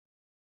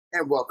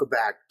And welcome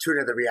back to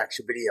another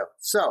reaction video.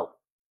 So,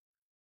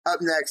 up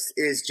next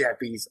is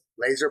Jeffy's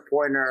laser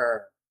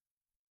pointer.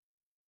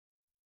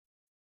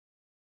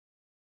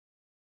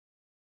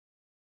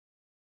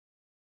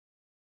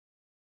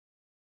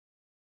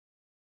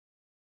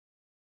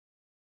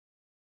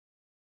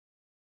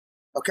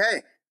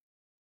 Okay.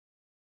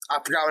 I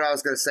forgot what I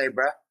was going to say,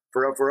 bruh.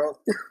 For real.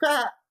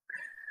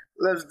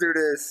 Let's do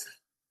this.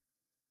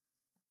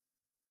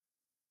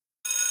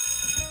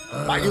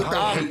 Are you dumb?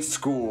 I hate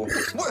school.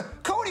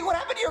 Cody, what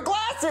happened to your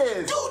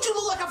glasses? Dude, you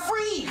look like a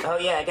freak! Oh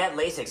yeah, I got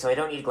LASIK, so I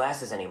don't need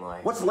glasses anymore.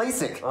 What's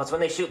LASIK? Well, it's when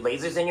they shoot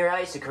lasers in your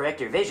eyes to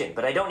correct your vision,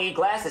 but I don't need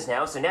glasses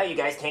now, so now you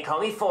guys can't call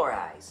me Four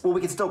Eyes. Well,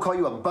 we can still call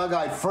you a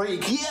bug-eyed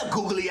freak. Yeah,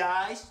 googly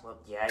eyes. Well,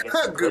 yeah, I guess you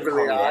could call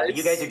Googly me that, eyes. but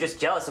you guys are just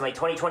jealous of my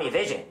 20/20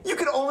 vision. You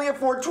can only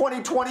afford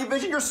 20/20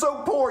 vision? You're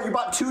so poor. You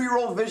bought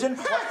 2-year-old vision?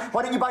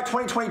 Why didn't you buy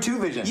 20/22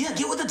 vision? Yeah,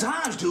 get with the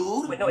times,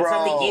 dude. But no, it's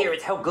not Bro. the year,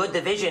 it's how good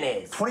the vision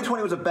is.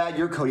 2020 was a bad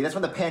year, Cody. That's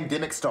when the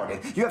pandemic started.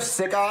 You have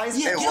sick eyes?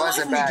 Yeah, It get away was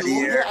a from me, bad dude.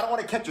 year. Yeah, I don't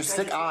want to catch your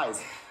sick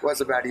eyes.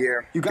 Was about a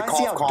year. You guys The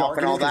see how cough dark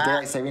it and is all because that.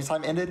 daylight savings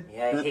time ended?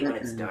 Yeah, I hate when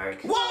it's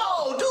dark.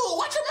 Whoa, dude,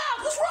 watch your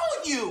mouth. What's wrong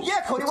with you?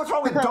 Yeah, Cody, what's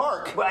wrong with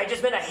dark? Well, I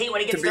just meant I hate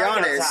when it gets To be dark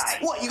honest-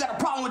 outside. What, you got a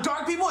problem with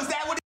dark people? Is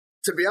that what it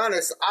To be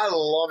honest, I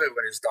love it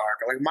when it's dark.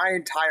 Like, my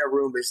entire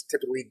room is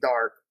typically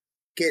dark.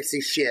 Can't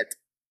see shit.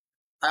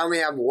 I only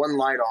have one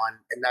light on,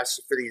 and that's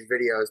for these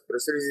videos. But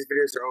as soon as these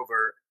videos are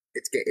over,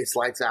 it's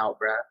lights out,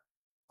 bruh.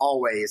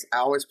 Always. I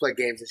always play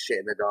games and shit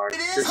in the dark.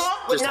 It is, Just,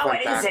 huh? just No, a fun I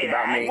didn't fact say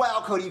about that. me.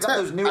 Well, Cody, you got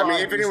those new I mean,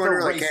 eyes. if You're anyone still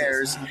really racist.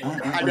 cares,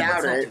 I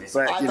doubt it.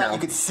 But, I you thought know. you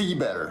could see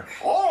better.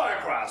 All right,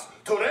 class.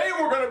 Today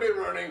we're going to be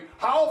learning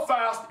how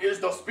fast is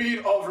the speed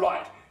of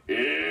light.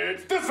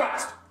 It's this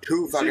fast.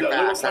 Too See fucking that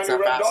little fast. That's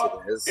tiny how red fast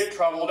dot? it is. It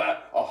traveled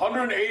at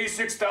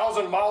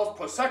 186,000 miles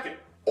per second,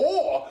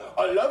 or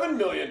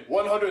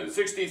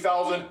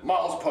 11,160,000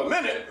 miles per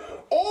minute,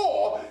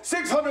 or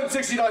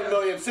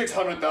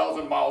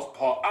 669,600,000 miles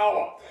per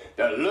hour.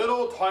 That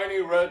little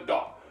tiny red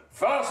dot.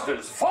 Fast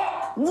as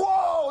fuck.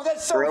 Whoa,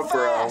 that's so Bro.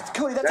 fast.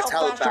 Cody, that's That's how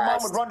hella fast your mom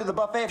fast. would run to the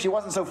buffet if she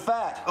wasn't so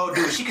fat. Oh,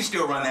 dude, she can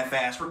still run that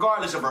fast,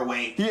 regardless of her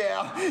weight.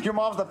 Yeah, your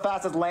mom's the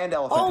fastest land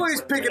elephant. Always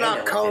picking up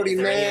Land Cody, elephant.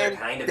 Is there any man. other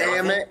kind of Damn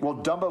elephant? it. Well,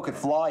 Dumbo could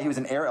fly. He was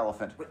an air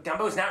elephant. But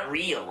Dumbo's not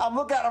real. I'm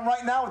looking at him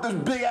right now with those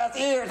big-ass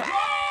ears.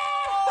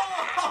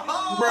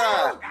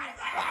 Bruh.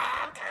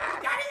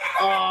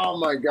 Oh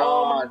my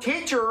god.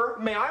 Teacher,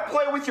 may I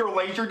play with your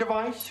laser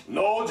device?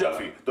 No,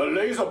 Jeffy. The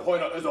laser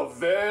pointer is a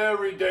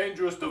very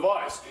dangerous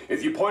device.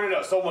 If you point it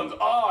at someone's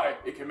eye,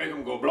 it can make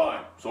them go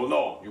blind. So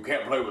no, you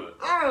can't play with it.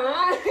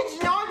 It's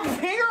not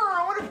fair.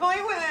 I want to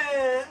play with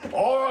it.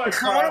 All right,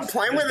 I wanna class.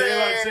 play this with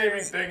daylight it.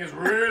 savings thing is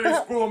really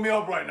screwing me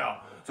up right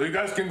now. So you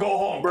guys can go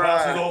home. Bruh.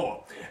 Class is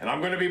over. And I'm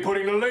going to be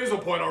putting the laser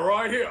pointer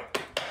right here.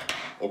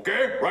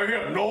 Okay? Right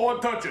here. No one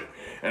touch it.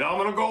 And I'm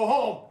going to go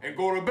home and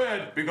go to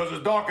bed because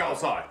it's dark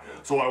outside.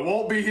 So I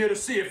won't be here to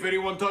see if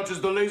anyone touches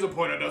the laser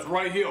pointer. That's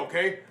right here,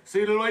 okay?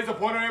 See the laser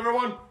pointer,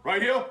 everyone?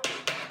 Right here?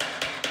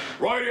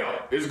 Right here.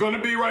 It's going to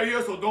be right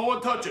here, so no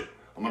one touch it.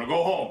 I'm going to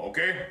go home,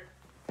 okay?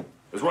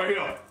 It's right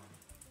here.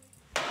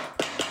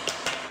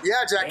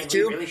 Yeah, Jackie Man, we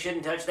Chew. really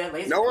shouldn't touch that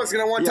laser. No one's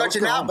gonna want to Yeah, touch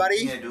it let's go now, home. buddy.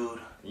 Yeah, dude.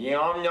 Yeah,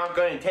 I'm not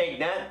going to take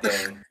that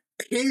thing.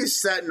 He's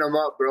setting them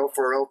up, bro,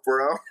 for real.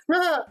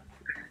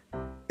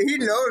 He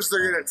knows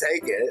they're gonna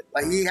take it.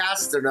 Like, he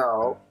has to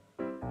know.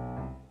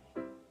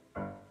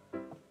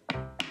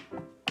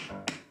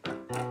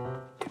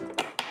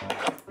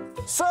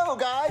 So,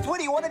 guys, what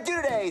do you want to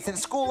do today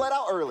since school let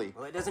out early?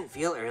 Well, it doesn't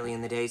feel early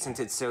in the day since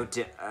it's so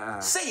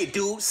Say it,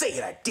 dude. Say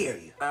it, I dare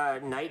you.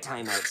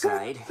 nighttime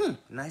outside.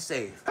 Nice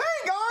save. Hey,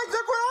 guys,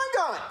 look what I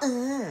got!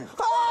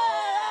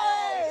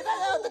 Hey!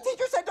 The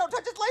teacher said don't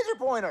touch his laser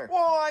pointer.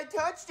 Well, I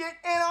touched it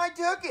and I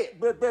took it.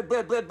 But the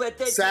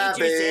Savage.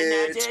 teacher said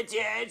not to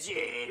touch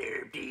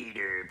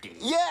it.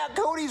 Yeah,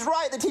 Cody's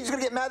right. The teacher's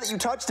gonna get mad that you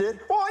touched it.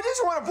 Well, I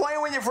just want to play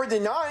with it for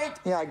tonight.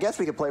 Yeah, I guess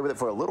we could play with it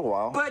for a little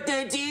while. But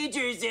the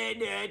teacher said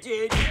not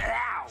to.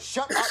 Ow!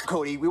 Shut up,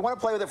 Cody. We want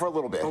to play with it for a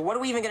little bit. Well, what are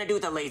we even gonna do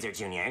with the laser,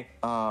 Junior?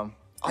 I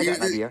got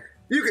an idea.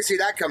 You can see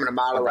that coming a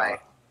mile away.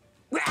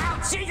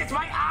 Ow, Jesus,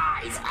 my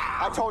eyes! Ow.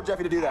 I told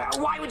Jeffy to do that.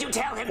 Why would you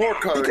tell him Poor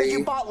that? Cody. Because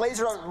you bought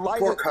laser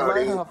Poor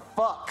Cody.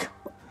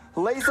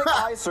 LASIK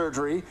eye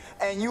surgery,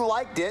 and you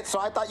liked it, so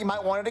I thought you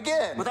might want it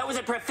again. Well, that was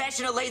a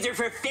professional laser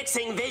for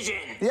fixing vision.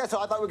 Yeah, so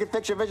I thought we could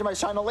fix your vision by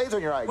shining a laser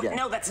in your eye again.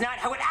 No, that's not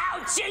how it. Ow,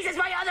 Jesus,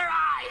 my other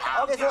eye!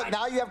 Oh, Okay, so look, God.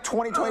 now you have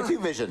 20/22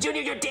 vision.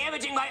 Junior, you're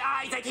damaging my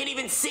eyes. I can't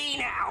even see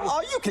now.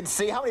 Oh, you can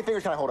see. How many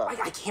fingers can I hold up?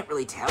 I can't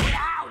really tell.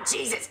 Ow,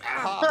 Jesus.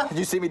 Ugh. Did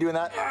you see me doing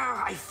that?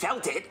 I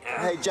felt it.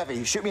 Hey,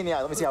 Jeffy, shoot me in the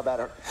eye. Let me see how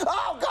bad it hurt.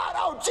 Oh, God!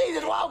 Oh,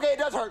 Jesus! Well, okay, it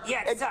does hurt.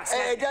 Yeah, it sucks.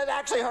 It does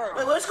actually hurt.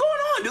 Wait, what's going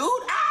on, dude?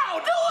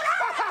 Ow, dude!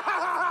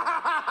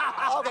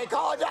 Okay,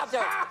 call a doctor.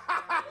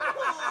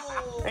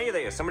 Hey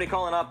there, somebody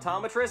call an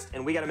optometrist,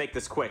 and we gotta make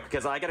this quick,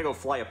 because I gotta go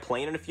fly a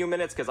plane in a few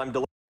minutes, because I'm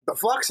The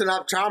fuck's an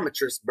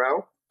optometrist,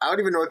 bro? I don't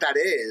even know what that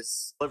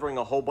is. delivering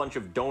a whole bunch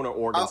of donor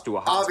organs to a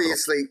hospital.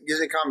 Obviously,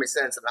 using common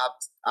sense, an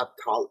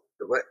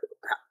what?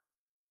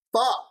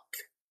 Fuck.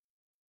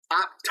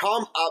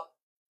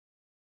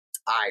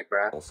 eye,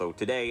 bruh. Also,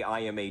 today I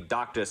am a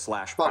doctor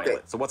slash Fuck pilot.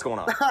 it. So what's going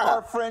on?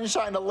 Our friend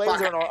shined a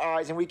laser in our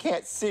eyes and we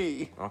can't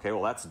see. Okay,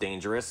 well that's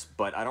dangerous,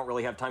 but I don't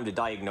really have time to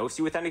diagnose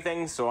you with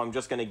anything, so I'm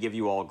just gonna give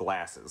you all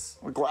glasses.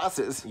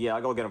 Glasses? Yeah,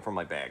 I'll go get them from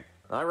my bag.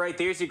 All right,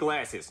 there's your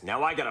glasses.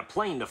 Now I got a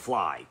plane to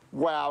fly.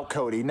 Wow,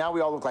 Cody, now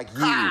we all look like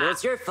you. Well,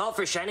 it's your fault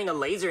for shining a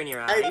laser in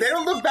your Hey, eyes. they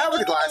don't look bad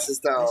with the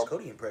glasses, Nice though.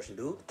 Cody impression,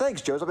 dude.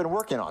 Thanks, Joes. I've been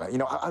working on it. You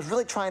know, I was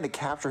really trying to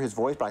capture his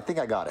voice, but I think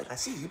I got it. I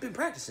see, you've been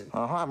practicing.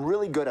 I'm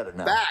really good at it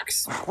now.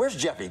 Facts. Where's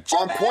Jeffy?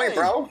 On point,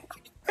 bro.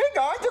 Hey,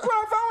 guys, look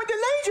what I found with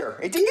the laser.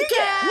 It's a kitty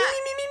cat.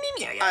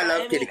 I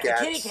love kitty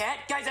cats. A kitty cat?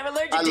 Guys, I'm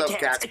allergic I to love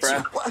cats. cats,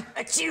 bruh. Achoo.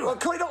 Achoo. Well,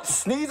 Cody, don't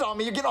sneeze on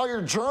me. You're getting all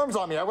your germs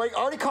on me. I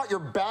already caught your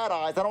bad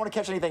eyes. I don't want to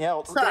catch anything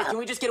else. Guys, can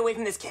we just get away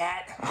from this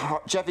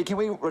cat? Jeffy, can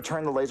we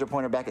return the laser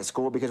pointer back at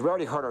school? Because we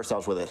already hurt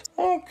ourselves with it.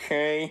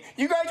 Okay.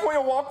 You guys want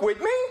to walk with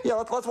me? Yeah,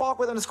 let's walk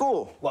with him to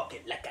school. Walk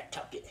it like I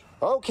talk it.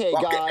 Okay,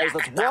 Walk it guys, like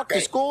let's I walk talk to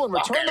it. school and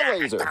Walk return it the like I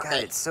laser. talk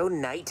God, it's so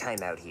nighttime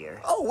out here.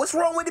 Oh, what's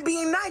wrong with it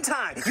being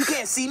nighttime? You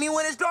can't see me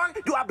when it's dark?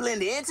 Do I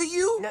blend into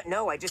you?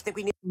 No, I just think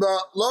we need... But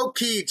low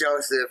key,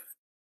 Joseph.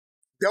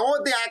 The only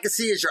thing I can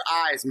see is your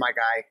eyes, my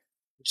guy.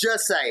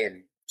 Just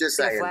saying. Just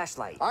a saying.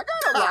 flashlight. I got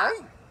it right.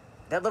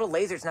 That little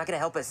laser's not gonna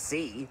help us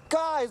see.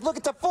 Guys, look,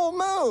 it's a full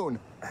moon.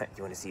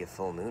 You wanna see a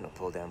full moon? I'll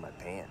pull down my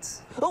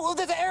pants. Oh,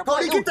 there's an airplane.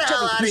 Cody, get the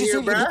hell Jeffy, outta you should here, see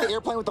if you can bruh. hit the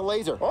airplane with the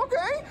laser.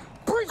 Okay.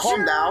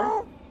 Calm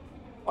down.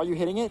 Are you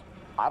hitting it?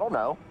 I don't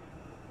know.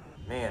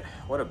 Man,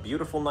 what a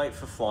beautiful night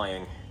for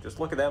flying. Just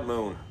look at that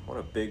moon. What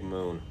a big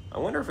moon. I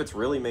wonder if it's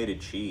really made of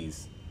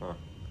cheese. Huh.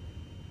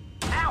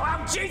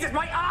 Ow, Jesus,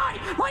 my eye!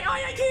 My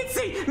eye, I can't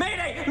see!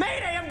 Mayday,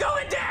 mayday, I'm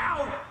going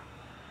down!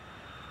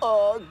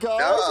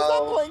 Guys, is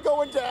that plane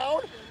going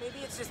down? Maybe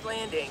it's just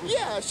landing.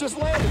 Yeah, it's just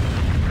landing.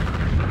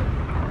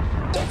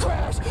 It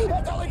crashed! It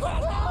totally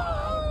crashed!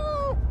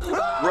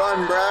 Ah!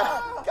 Run,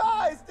 bruh.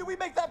 Guys, did we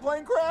make that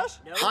plane crash?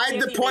 No, Hide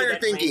the Jeffy pointer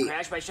made that plane thingy.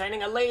 crash by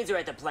shining a laser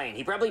at the plane.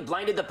 He probably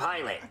blinded the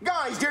pilot.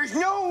 Guys, there's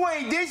no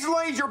way this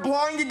laser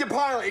blinded the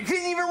pilot. It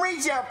couldn't even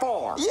reach that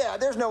far. Yeah,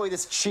 there's no way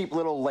this cheap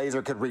little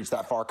laser could reach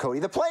that far, Cody.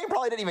 The plane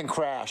probably didn't even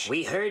crash.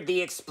 We heard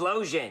the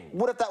explosion.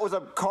 What if that was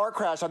a car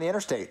crash on the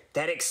interstate?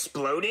 That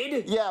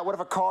exploded? Yeah, what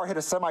if a car hit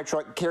a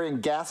semi-truck carrying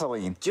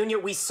gasoline? Junior,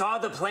 we saw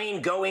the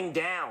plane going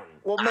down.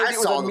 Well, maybe I it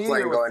saw was a the meteor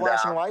plane with going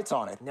flashing down. lights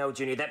on it. No,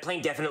 Junior, that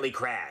plane definitely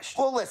crashed.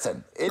 Well,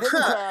 listen, it didn't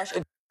crash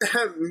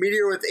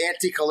Meteor with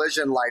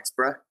anti-collision lights,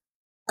 bruh.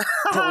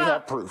 until we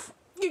have proof.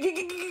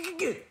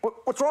 The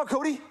What's wrong,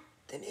 Cody?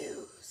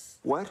 news.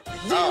 What?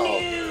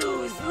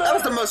 News! That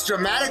was the most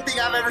dramatic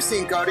thing I've ever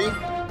seen, Cody.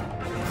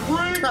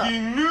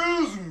 Breaking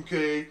news,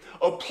 okay?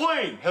 A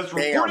plane has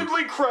Damn.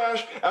 reportedly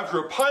crashed after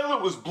a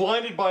pilot was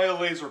blinded by a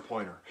laser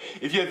pointer.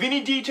 If you have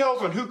any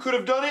details on who could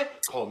have done it,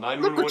 call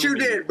 911 Look what you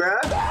did, immediately.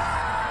 bruh.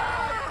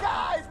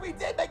 Guys, we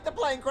did make the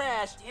plane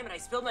crash. Damn it, I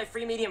spilled my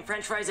free medium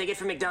french fries I get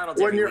from McDonald's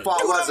Wasn't every your week. fault,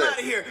 Dude, was I'm out of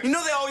it? here. You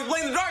know they always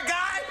blame the dark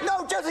guy.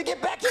 No, Jesse,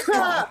 get back here.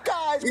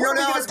 Guys, You what know are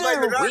we now it's like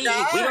gonna the do?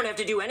 dark We guy. don't have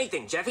to do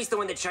anything. Jeffy's the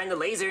one that shined the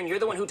laser, and you're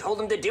the one who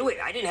told him to do it.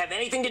 I didn't have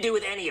anything to do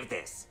with any of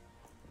this.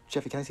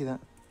 Jeffy, can I see that?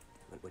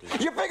 What do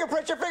you... Your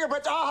fingerprints,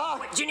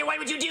 aha! Junior, why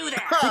would you do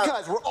that?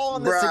 Because we're all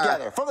in this Bruh.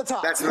 together, from the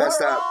top. That's messed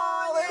we're up.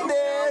 all in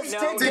this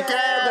No,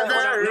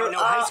 together. No,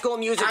 High School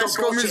Musical High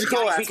School bullshit, Musical,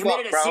 guys. We that's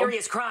committed fucked, a bro.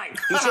 serious crime.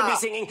 You should be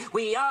singing,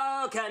 "We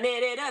all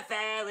committed a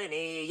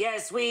felony."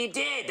 Yes, we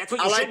did. That's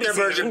what I you like should be their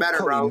singing. version better,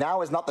 Cody, bro.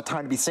 now is not the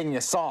time to be singing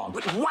a song.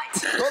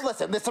 What? Well,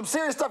 listen, there's some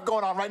serious stuff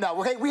going on right now,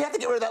 okay? We have to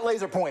get rid of that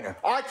laser pointer.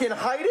 I can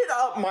hide it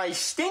up my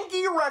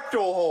stinky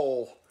rectal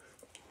hole.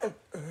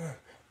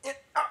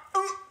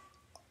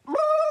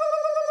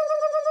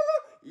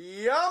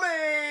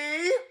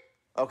 Yummy!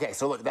 Okay,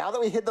 so look, now that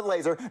we hid the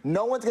laser,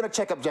 no one's gonna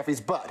check up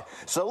Jeffy's butt.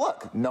 So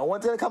look, no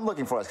one's gonna come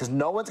looking for us, because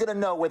no one's gonna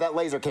know where that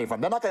laser came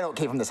from. They're not gonna know it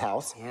came from this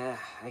house. Yeah,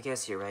 I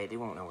guess you're right. They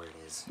won't know where it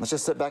is. Let's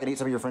just sit back and eat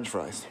some of your french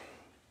fries.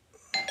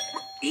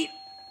 Eat.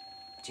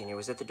 Junior,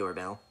 was that the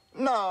doorbell?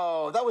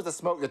 No, that was the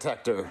smoke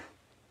detector.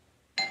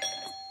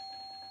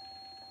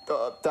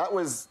 That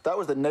was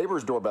the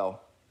neighbor's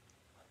doorbell.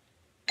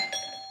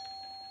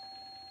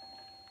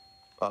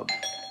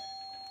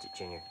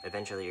 Junior,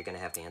 eventually you're gonna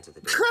have to answer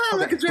the door.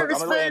 Look at Look, I'm Jeffy's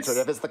gonna face. answer it.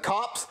 If it's the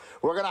cops,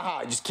 we're gonna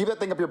hide. Just keep that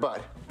thing up your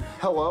butt.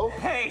 Hello?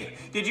 Hey,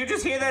 did you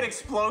just hear that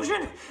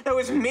explosion? That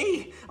was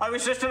me. I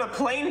was just in a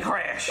plane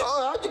crash.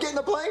 Oh, how'd you get in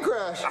the plane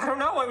crash? I don't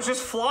know, I was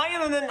just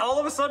flying and then all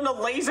of a sudden a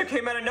laser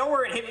came out of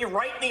nowhere and hit me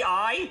right in the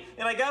eye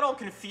and I got all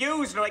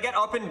confused and I got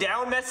up and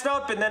down messed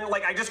up and then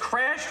like I just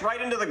crashed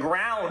right into the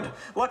ground.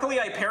 Luckily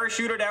I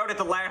parachuted out at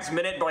the last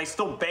minute, but I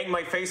still banged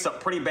my face up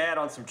pretty bad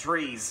on some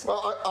trees.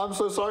 Well, I'm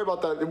so sorry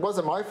about that. It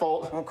wasn't my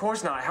fault. Well, of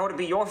course not. How would it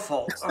be your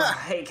fault?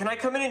 Hey, can I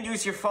come in and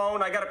use your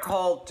phone? I gotta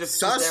call just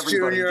Sus,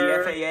 everybody.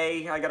 Junior. The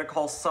FAA. I gotta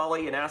call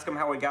Sully and ask him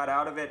how he got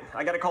out of it.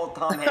 I gotta call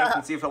Tom Hanks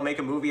and see if he'll make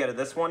a movie out of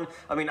this one.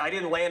 I mean, I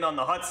didn't land on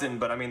the Hudson,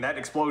 but I mean, that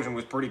explosion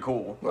was pretty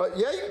cool.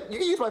 Yeah, you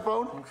can use my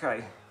phone.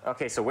 Okay.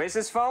 Okay, so where's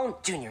his phone?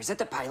 Junior, is that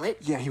the pilot?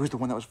 Yeah, he was the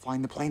one that was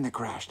flying the plane that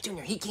crashed.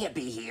 Junior, he can't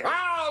be here.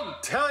 I'll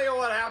tell you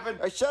what happened.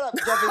 Shut up,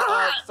 Jeffy.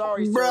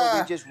 Sorry, sir.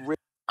 Bruh. We just...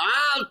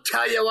 I'll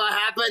tell you what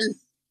happened.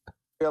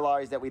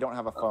 realize that we don't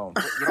have a phone.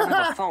 You don't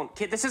have a phone.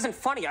 Kid, this isn't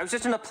funny. I was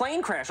just in a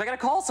plane crash. I gotta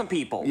call some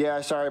people.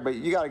 Yeah, sorry, but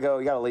you gotta go.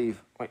 You gotta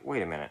leave.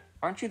 Wait a minute.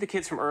 Aren't you the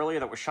kids from earlier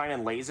that were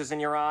shining lasers in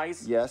your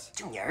eyes? Yes.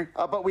 Junior.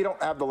 But we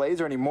don't have the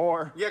laser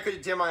anymore. Yeah, because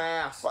you did my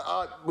ass.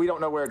 We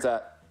don't know where it's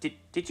at.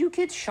 Did you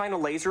kids shine a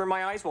laser in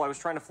my eyes while I was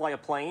trying to fly a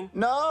plane?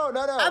 No.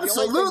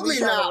 Absolutely the only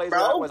thing we not, shine a laser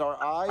bro. at was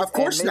our eyes Of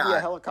course and maybe not.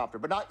 a helicopter,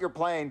 but not your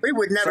plane. We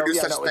would never do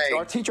such thing.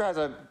 Our teacher has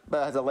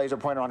a laser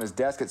pointer on his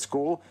desk at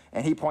school,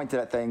 and he pointed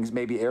at things,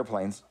 maybe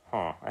airplanes.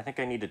 Huh. I think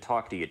I need to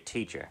talk to your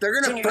teacher. They're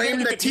gonna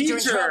blame the teacher.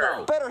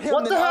 Better him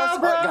What than the us. hell, All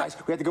bro? right, guys,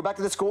 we have to go back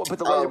to the school and put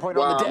the laser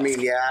pointer on the desk. I mean,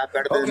 yeah,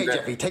 better than Okay, the-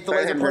 Jeffy, take the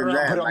better laser than pointer out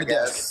and put it them, on I the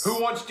desk. guess.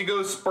 Who wants to go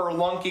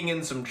spelunking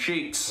in some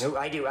cheeks? No,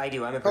 I do.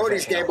 I'm a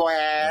Cody's gay professional. boy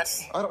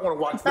ass. I don't want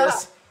to watch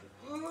this.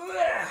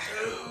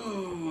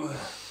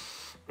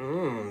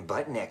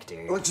 Butt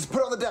nectar. Let's just put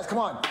it on the desk. Come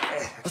on.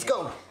 Let's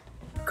go.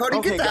 Cody,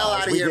 Okay, get the hell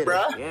guys, out of we here, did it.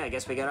 bro. Yeah, I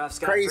guess we got off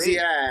scot-free. Crazy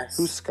ass.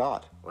 Who's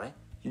Scott? What?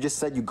 You just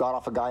said you got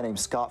off a guy named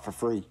Scott for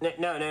free.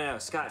 No.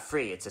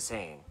 Scot-free. It's a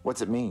saying.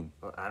 What's it mean?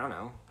 Well, I don't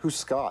know. Who's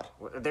Scott?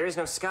 Well, there is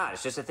no Scott.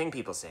 It's just a thing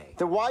people say.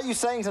 Then why are you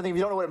saying something if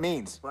you don't know what it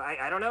means? Well,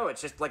 I don't know.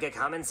 It's just like a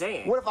common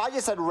saying. What if I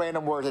just said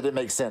random words that didn't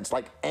make sense,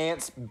 like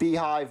ants,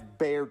 beehive,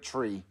 bear,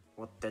 tree?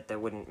 Well, that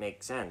wouldn't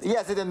make sense.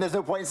 Yes, then there's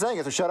no point in saying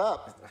it, so shut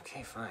up.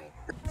 Okay, fine.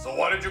 So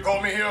why did you call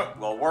me here?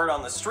 Well, word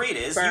on the street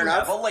is Fair you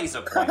enough. have a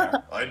laser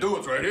pointer. I do,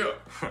 it's right here.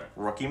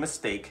 Rookie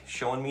mistake.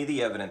 Showing me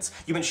the evidence.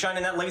 You been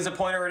shining that laser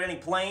pointer at any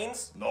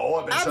planes? No,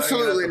 I've been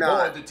Absolutely shining at the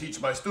not. board to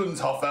teach my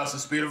students how fast the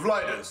speed of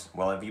light is.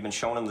 Well, have you been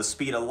showing them the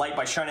speed of light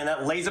by shining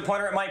that laser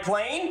pointer at my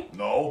plane?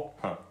 No.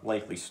 Huh,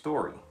 likely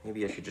story.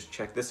 Maybe I should just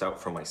check this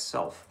out for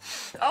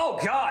myself. Oh,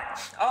 God!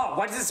 Oh,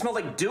 why does it smell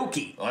like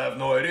dookie? I have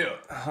no idea.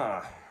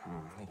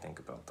 Let me think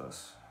about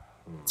this.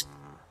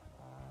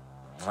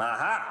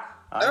 Aha!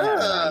 I have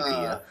an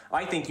idea.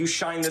 I think you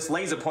shine this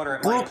laser pointer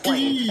at my Rookie!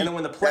 plane, and then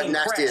when the plane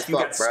That's nasty crashed, as you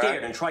fuck, got bruh.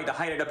 scared and tried to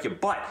hide it up your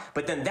butt.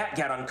 But then that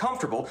got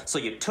uncomfortable, so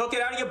you took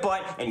it out of your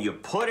butt and you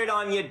put it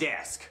on your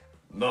desk.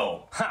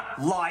 No. Ha!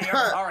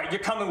 Liar! All right, you're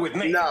coming with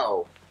me.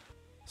 No.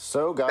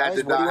 So, That guys,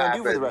 did what do you not want to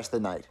do for the happen. rest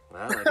of the night?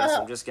 Well, I guess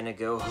I'm just gonna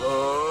go.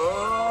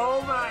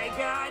 Oh my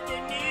God, the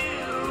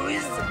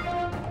news!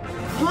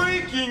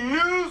 Breaking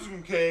news,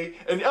 okay?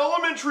 An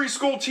elementary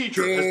school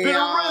teacher has been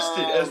Damn.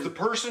 arrested as the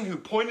person who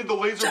pointed the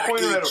laser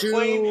pointer at a Jackie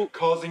plane,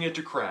 causing it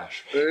to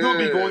crash. He'll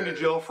be going to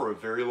jail for a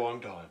very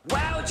long time.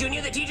 Wow,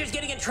 Junior, the teacher's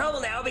getting in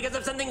trouble now because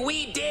of something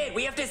we did.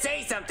 We have to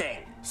say something.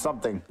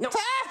 Something. No,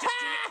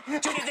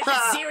 Junior, this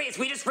is serious.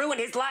 We just ruined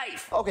his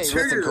life. Okay,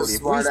 Sure, listen, you're a Cody, if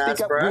we smart ass,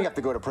 speak up, bruh. we have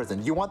to go to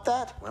prison. You want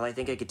that? Well, I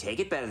think I could take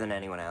it better than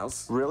anyone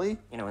else. Really?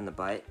 You know, in the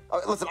butt.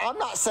 Listen, I'm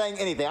not saying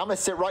anything. I'm going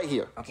to sit right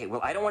here. Okay,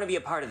 well, I don't want to be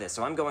a part of this,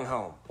 so I'm going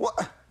home.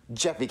 What?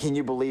 Jeffy, can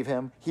you believe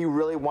him? He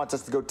really wants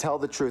us to go tell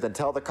the truth and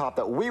tell the cop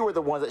that we were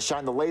the ones that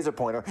shined the laser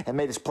pointer and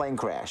made his plane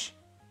crash.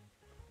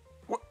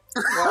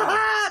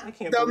 I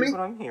can't Dummy. believe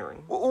what I'm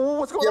hearing.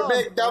 What's going You on? big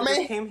I just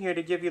dummy. came here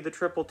to give you the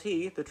triple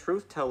T, the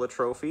truth teller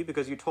trophy,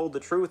 because you told the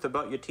truth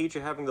about your teacher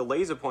having the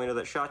laser pointer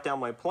that shot down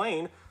my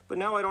plane. But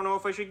now I don't know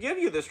if I should give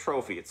you this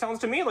trophy. It sounds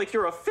to me like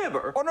you're a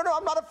fibber. Oh, no,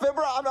 I'm not a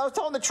fibber. I was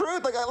telling the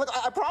truth.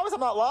 I promise I'm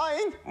not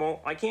lying.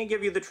 Well, I can't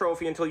give you the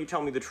trophy until you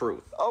tell me the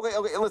truth. Okay,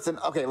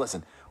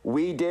 listen.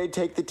 We did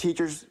take the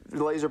teacher's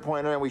laser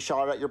pointer and we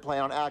shot it at your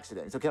plane on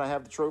accident. So can I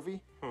have the trophy?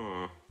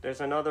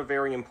 There's another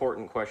very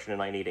important question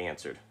I need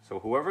answered. So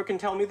whoever can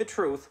tell me the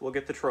truth will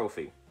get the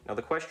trophy. Now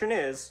the question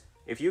is,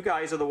 if you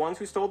guys are the ones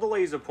who stole the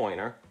laser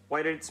pointer,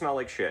 why did it smell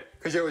like shit?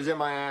 Because it was in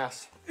my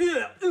ass.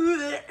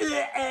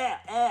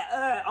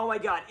 Oh my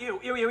God, ew.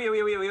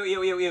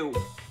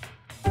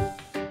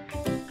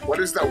 What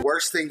is the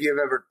worst thing you've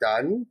ever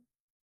done?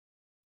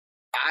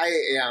 I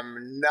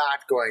am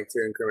not going to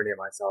incriminate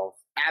myself.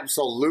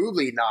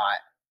 Absolutely not.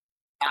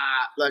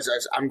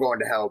 I'm going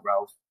to hell,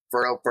 bro.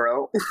 For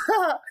real.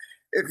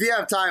 If you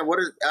have time,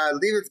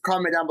 leave a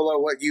comment down below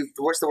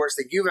what's the worst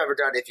thing you've ever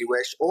done, if you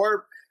wish,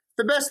 or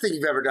the best thing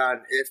you've ever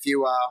done, if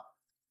you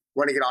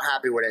want to get all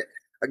happy with it.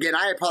 Again,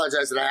 I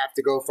apologize that I have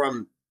to go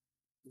from.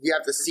 You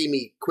have to see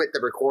me quit the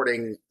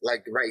recording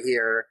like right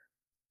here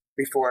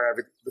before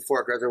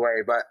it goes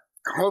away, but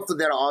hopefully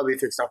that'll all be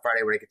fixed on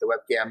Friday when I get the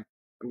webcam.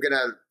 I'm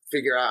gonna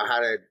figure out how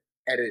to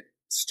edit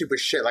stupid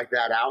shit like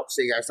that out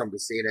so you guys don't be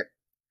seeing it.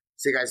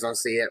 So you guys don't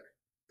see it.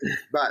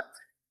 But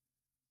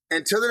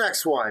until the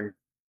next one,